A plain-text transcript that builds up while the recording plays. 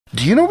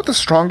Do you know what the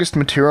strongest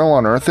material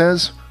on Earth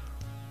is?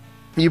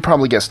 You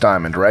probably guessed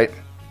diamond, right?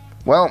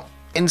 Well,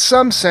 in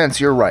some sense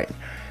you're right.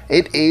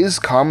 It is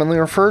commonly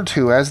referred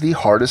to as the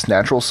hardest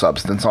natural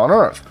substance on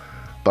Earth.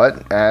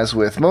 But, as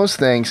with most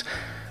things,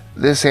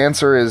 this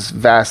answer is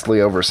vastly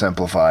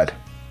oversimplified.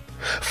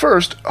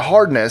 First,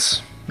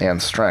 hardness,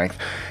 and strength,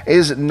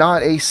 is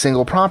not a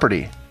single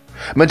property.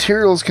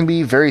 Materials can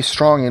be very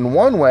strong in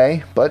one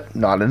way, but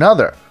not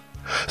another.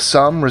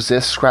 Some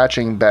resist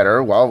scratching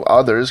better, while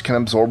others can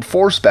absorb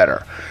force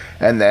better.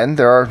 And then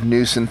there are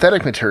new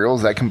synthetic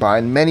materials that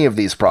combine many of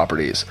these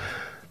properties.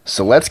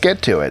 So let's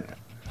get to it.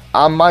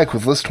 I'm Mike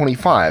with List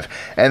 25,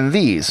 and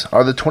these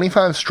are the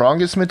 25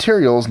 strongest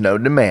materials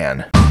known to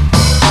man.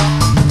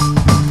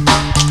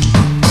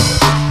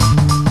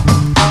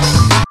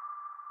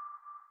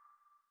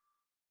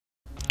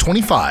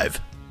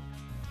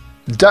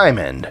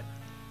 Diamond.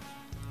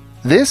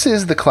 This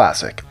is the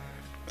classic.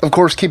 Of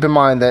course, keep in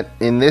mind that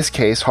in this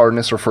case,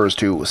 hardness refers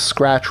to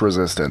scratch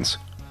resistance.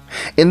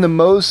 In the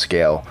Mohs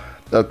scale,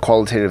 a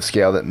qualitative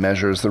scale that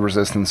measures the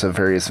resistance of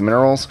various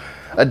minerals,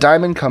 a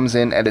diamond comes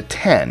in at a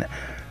 10.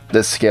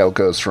 This scale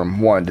goes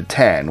from 1 to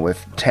 10,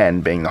 with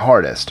 10 being the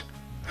hardest.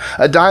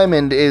 A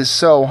diamond is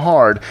so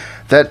hard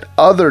that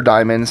other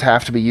diamonds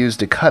have to be used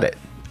to cut it.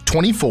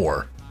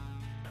 24.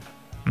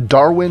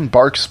 Darwyn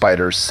bark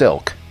spider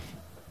silk.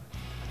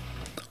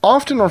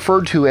 Often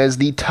referred to as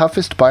the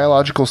toughest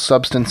biological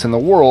substance in the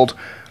world,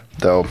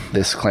 though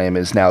this claim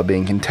is now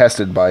being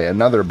contested by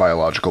another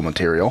biological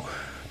material,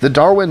 the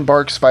Darwyn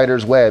bark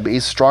spider's web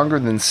is stronger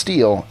than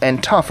steel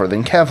and tougher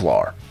than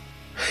Kevlar.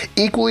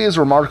 Equally as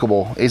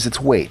remarkable is its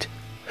weight.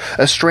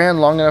 A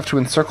strand long enough to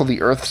encircle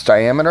the Earth's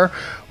diameter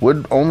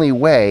would only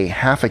weigh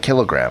half a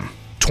kilogram.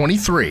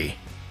 23.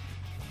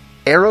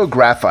 Aero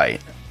Graphene.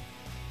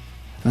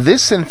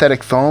 This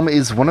synthetic foam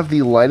is one of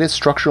the lightest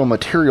structural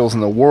materials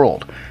in the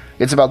world.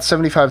 It's about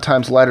 75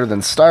 times lighter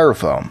than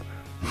styrofoam,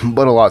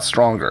 but a lot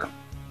stronger.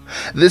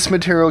 This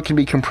material can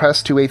be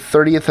compressed to a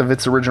 30th of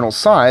its original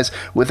size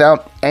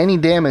without any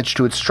damage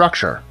to its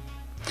structure.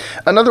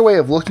 Another way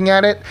of looking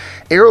at it,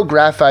 Aero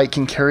Graphene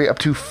can carry up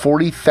to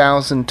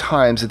 40,000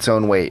 times its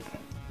own weight.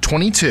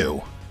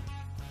 22.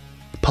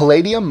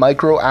 Palladium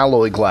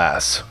microalloy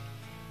glass.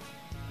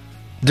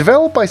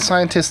 Developed by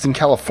scientists in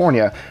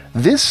California,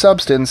 this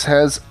substance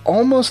has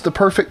almost the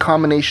perfect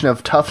combination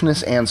of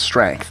toughness and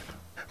strength.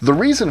 The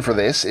reason for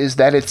this is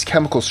that its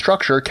chemical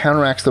structure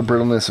counteracts the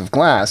brittleness of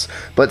glass,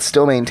 but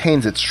still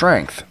maintains its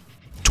strength.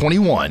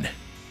 21.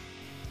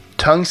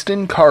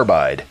 Tungsten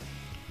Carbide.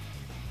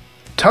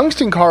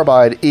 Tungsten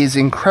carbide is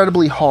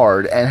incredibly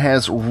hard and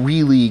has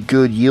really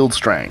good yield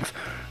strength,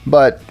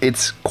 but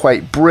it's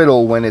quite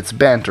brittle when it's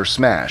bent or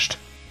smashed.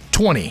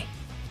 20.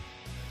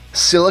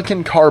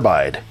 Silicon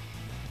carbide.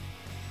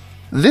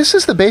 This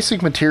is the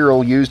basic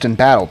material used in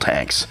battle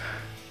tanks.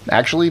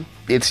 Actually,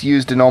 it's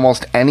used in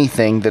almost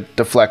anything that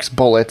deflects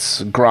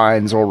bullets,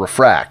 grinds, or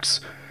refracts.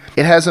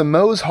 It has a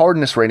Mohs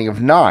hardness rating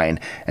of 9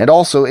 and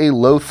also a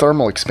low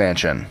thermal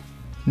expansion.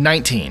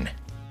 19.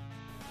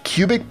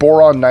 Cubic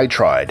boron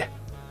nitride.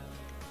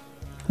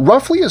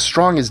 Roughly as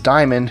strong as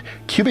diamond,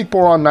 cubic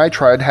boron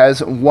nitride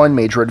has one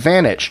major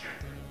advantage.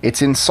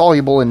 It's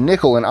insoluble in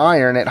nickel and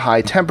iron at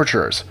high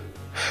temperatures.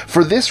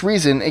 For this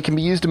reason, it can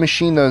be used to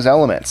machine those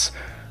elements.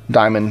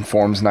 Diamond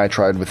forms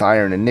nitride with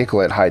iron and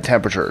nickel at high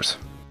temperatures.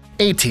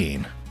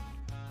 18.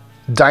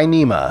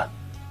 Dyneema.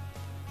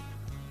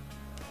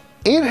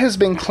 It has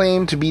been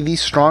claimed to be the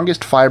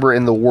strongest fiber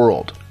in the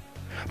world.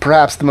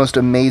 Perhaps the most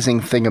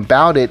amazing thing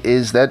about it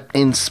is that,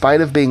 in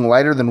spite of being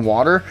lighter than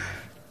water,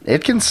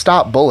 it can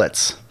stop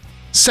bullets.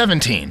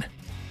 17.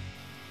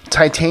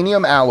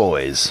 Titanium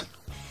alloys.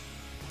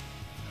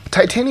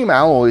 Titanium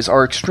alloys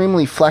are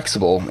extremely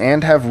flexible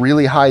and have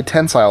really high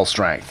tensile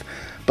strength,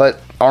 but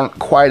aren't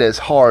quite as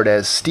hard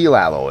as steel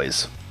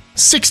alloys.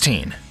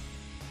 16.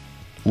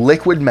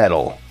 Liquid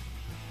metal.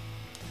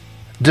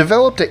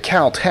 Developed at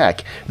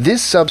Caltech,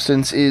 this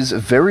substance is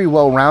very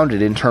well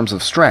rounded in terms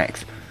of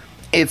strength.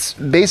 It's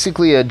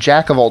basically a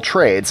jack of all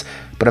trades,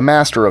 but a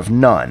master of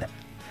none.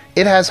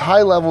 It has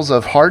high levels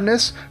of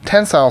hardness,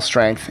 tensile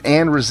strength,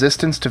 and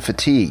resistance to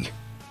fatigue.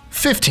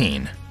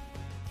 15.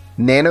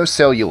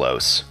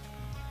 Nanocellulose.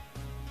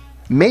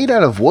 Made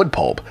out of wood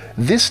pulp,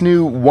 this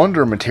new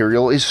wonder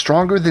material is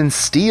stronger than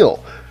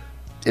steel.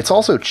 It's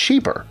also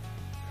cheaper.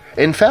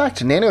 In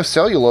fact,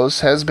 nanocellulose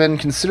has been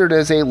considered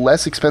as a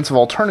less expensive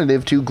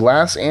alternative to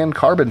glass and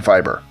carbon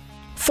fiber.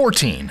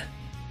 14.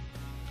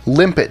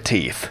 Limpet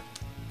teeth.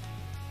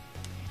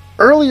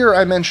 Earlier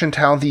I mentioned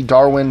how the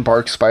Darwyn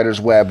bark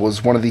spider's web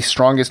was one of the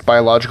strongest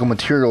biological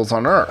materials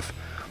on Earth.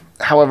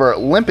 However,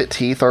 limpet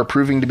teeth are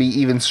proving to be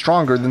even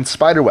stronger than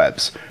spider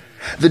webs.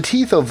 The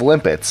teeth of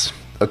limpets,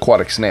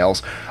 aquatic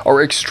snails,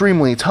 are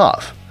extremely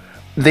tough.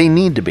 They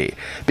need to be,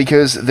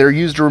 because they're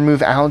used to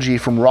remove algae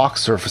from rock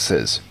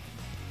surfaces.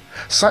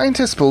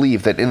 Scientists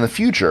believe that in the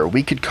future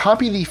we could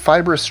copy the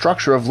fibrous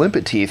structure of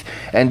limpet teeth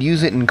and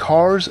use it in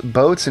cars,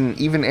 boats, and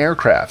even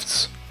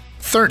aircrafts.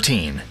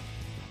 13.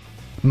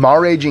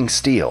 Maraging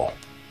steel.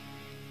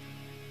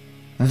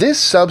 This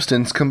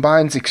substance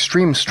combines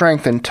extreme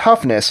strength and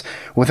toughness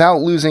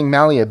without losing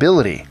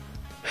malleability.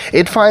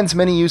 It finds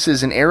many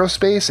uses in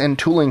aerospace and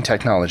tooling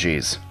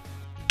technologies.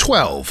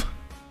 12.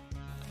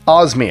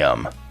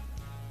 Osmium.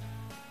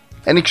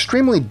 An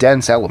extremely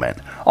dense element,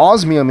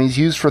 osmium is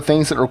used for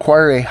things that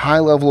require a high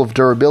level of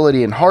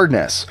durability and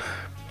hardness,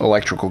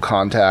 electrical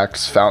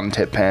contacts, fountain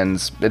tip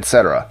pens,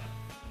 etc.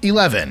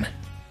 11.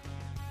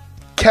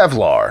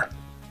 Kevlar.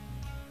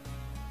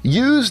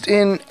 Used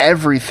in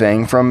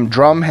everything from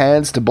drum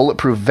heads to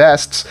bulletproof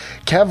vests,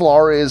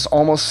 Kevlar is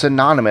almost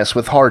synonymous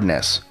with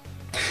hardness.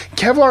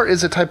 Kevlar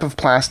is a type of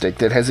plastic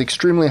that has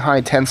extremely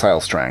high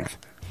tensile strength.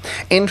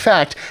 In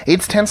fact,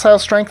 its tensile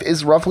strength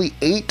is roughly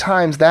 8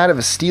 times that of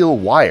a steel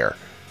wire.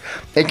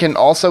 It can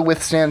also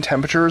withstand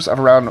temperatures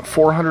of around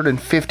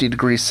 450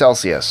 degrees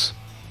Celsius.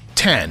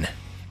 10.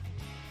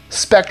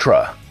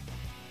 Spectra.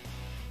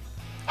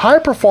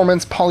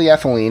 High-performance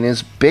polyethylene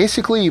is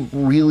basically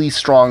really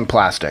strong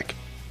plastic.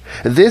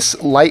 This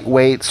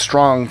lightweight,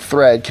 strong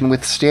thread can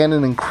withstand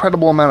an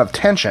incredible amount of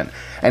tension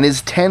and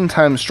is 10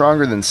 times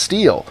stronger than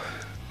steel,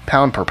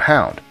 pound per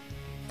pound.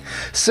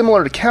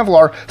 Similar to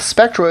Kevlar,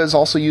 Spectra is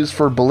also used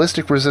for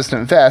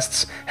ballistic-resistant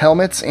vests,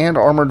 helmets, and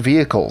armored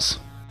vehicles.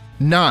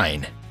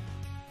 9.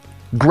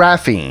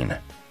 Graphene.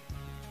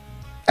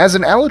 As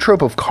an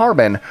allotrope of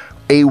carbon,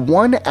 a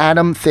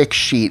 1-atom thick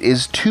sheet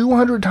is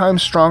 200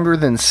 times stronger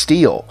than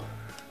steel.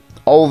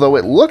 Although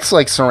it looks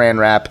like saran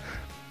wrap,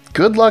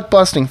 good luck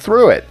busting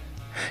through it.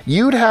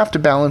 You'd have to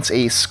balance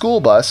a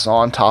school bus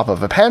on top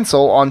of a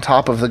pencil on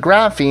top of the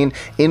graphene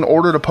in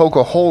order to poke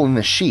a hole in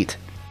the sheet.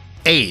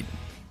 8.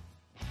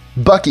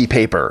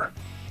 Buckypaper.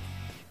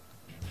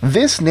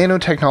 This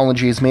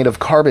nanotechnology is made of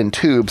carbon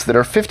tubes that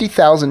are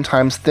 50,000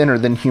 times thinner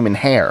than human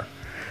hair.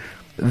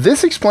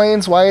 This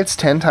explains why it's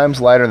 10 times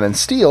lighter than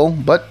steel,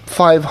 but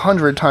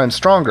 500 times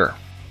stronger.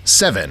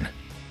 7.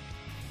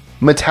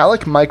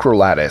 Metallic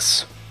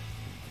microlattice.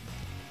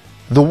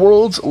 The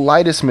world's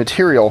lightest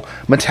material,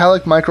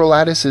 metallic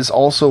microlattice is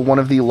also one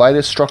of the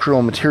lightest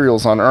structural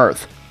materials on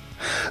Earth.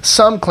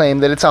 Some claim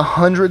that it's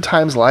 100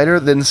 times lighter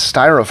than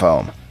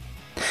styrofoam.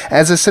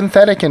 As a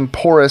synthetic and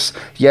porous,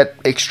 yet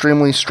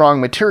extremely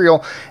strong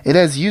material, it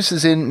has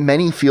uses in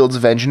many fields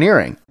of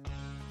engineering.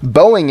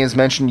 Boeing is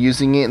mentioned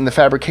using it in the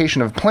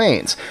fabrication of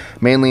planes,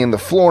 mainly in the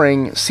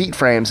flooring, seat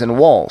frames, and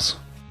walls.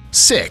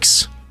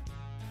 6.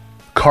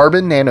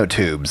 Carbon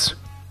nanotubes.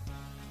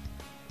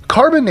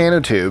 Carbon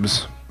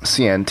nanotubes,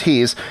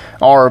 CNTs,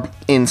 are,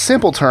 in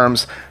simple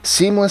terms,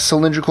 seamless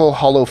cylindrical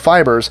hollow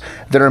fibers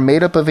that are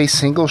made up of a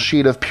single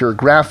sheet of pure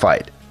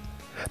graphite.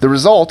 The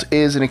result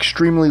is an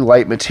extremely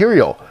light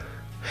material.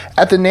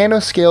 At the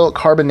nanoscale,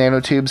 carbon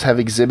nanotubes have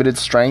exhibited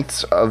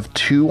strengths of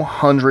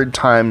 200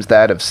 times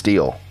that of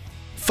steel.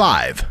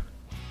 5.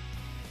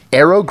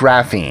 Aero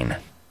Graphene.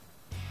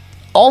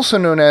 Also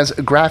known as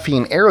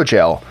graphene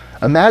aerogel,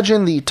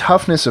 imagine the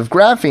toughness of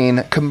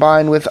graphene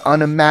combined with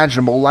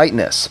unimaginable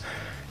lightness.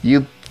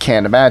 You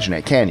can't imagine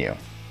it, can you?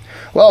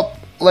 Well,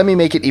 let me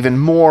make it even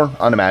more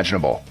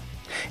unimaginable.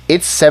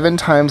 It's 7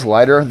 times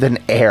lighter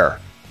than air.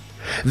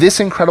 This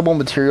incredible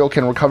material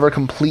can recover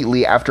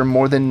completely after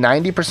more than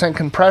 90%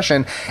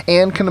 compression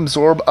and can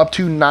absorb up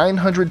to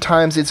 900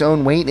 times its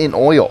own weight in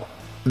oil.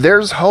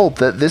 There's hope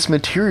that this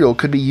material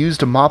could be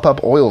used to mop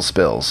up oil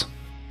spills.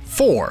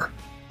 4.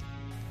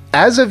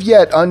 As of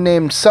yet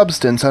unnamed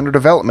substance under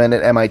development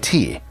at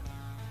MIT.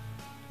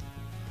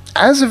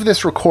 As of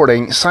this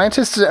recording,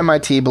 scientists at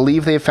MIT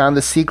believe they have found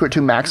the secret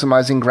to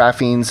maximizing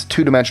graphene's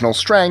 2-dimensional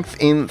strength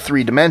in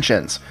 3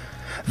 dimensions.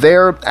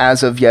 Their,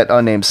 as of yet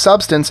unnamed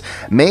substance,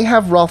 may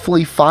have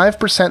roughly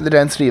 5% the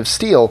density of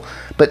steel,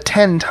 but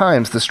 10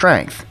 times the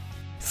strength.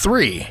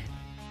 3.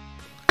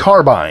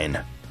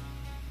 Carbine.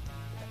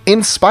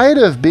 In spite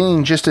of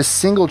being just a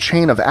single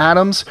chain of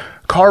atoms,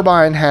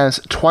 carbine has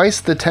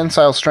twice the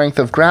tensile strength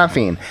of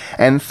graphene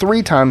and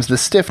 3 times the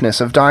stiffness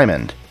of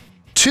diamond.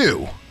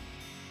 2.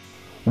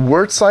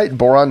 Wurtzite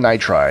boron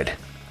nitride.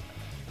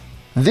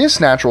 This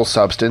natural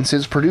substance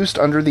is produced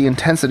under the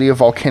intensity of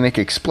volcanic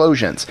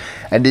explosions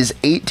and is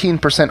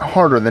 18%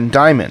 harder than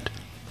diamond.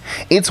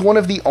 It's one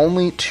of the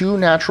only 2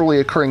 naturally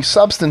occurring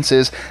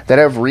substances that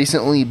have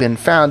recently been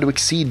found to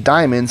exceed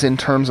diamonds in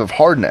terms of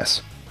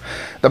hardness.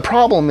 The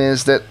problem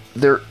is that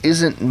there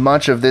isn't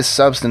much of this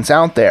substance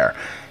out there,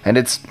 and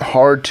it's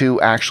hard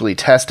to actually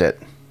test it.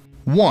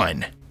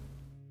 1.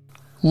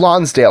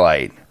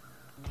 Lonsdaleite.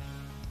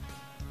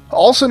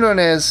 Also known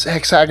as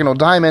hexagonal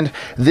diamond,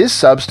 this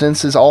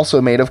substance is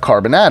also made of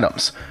carbon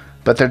atoms,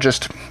 but they're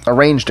just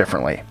arranged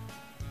differently.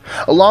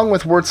 Along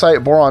with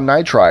Wurtzite boron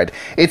nitride,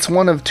 it's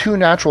one of 2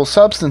 natural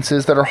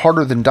substances that are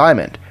harder than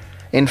diamond.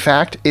 In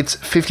fact, it's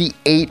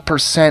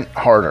 58%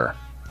 harder.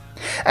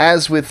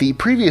 As with the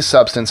previous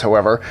substance,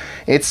 however,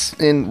 it's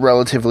in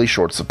relatively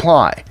short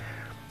supply.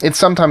 It's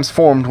sometimes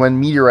formed when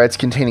meteorites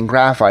containing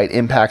graphite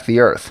impact the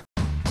Earth.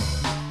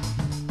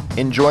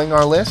 Enjoying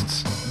our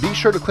lists? Be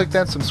sure to click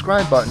that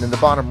subscribe button in the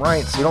bottom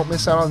right so you don't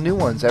miss out on new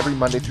ones every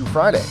Monday through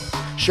Friday.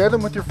 Share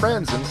them with your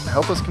friends and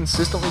help us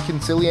consistently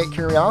conciliate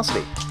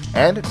curiosity.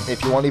 And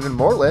if you want even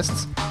more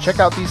lists, check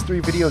out these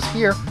 3 videos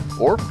here,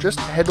 or just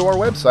head to our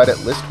website at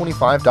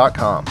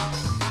list25.com.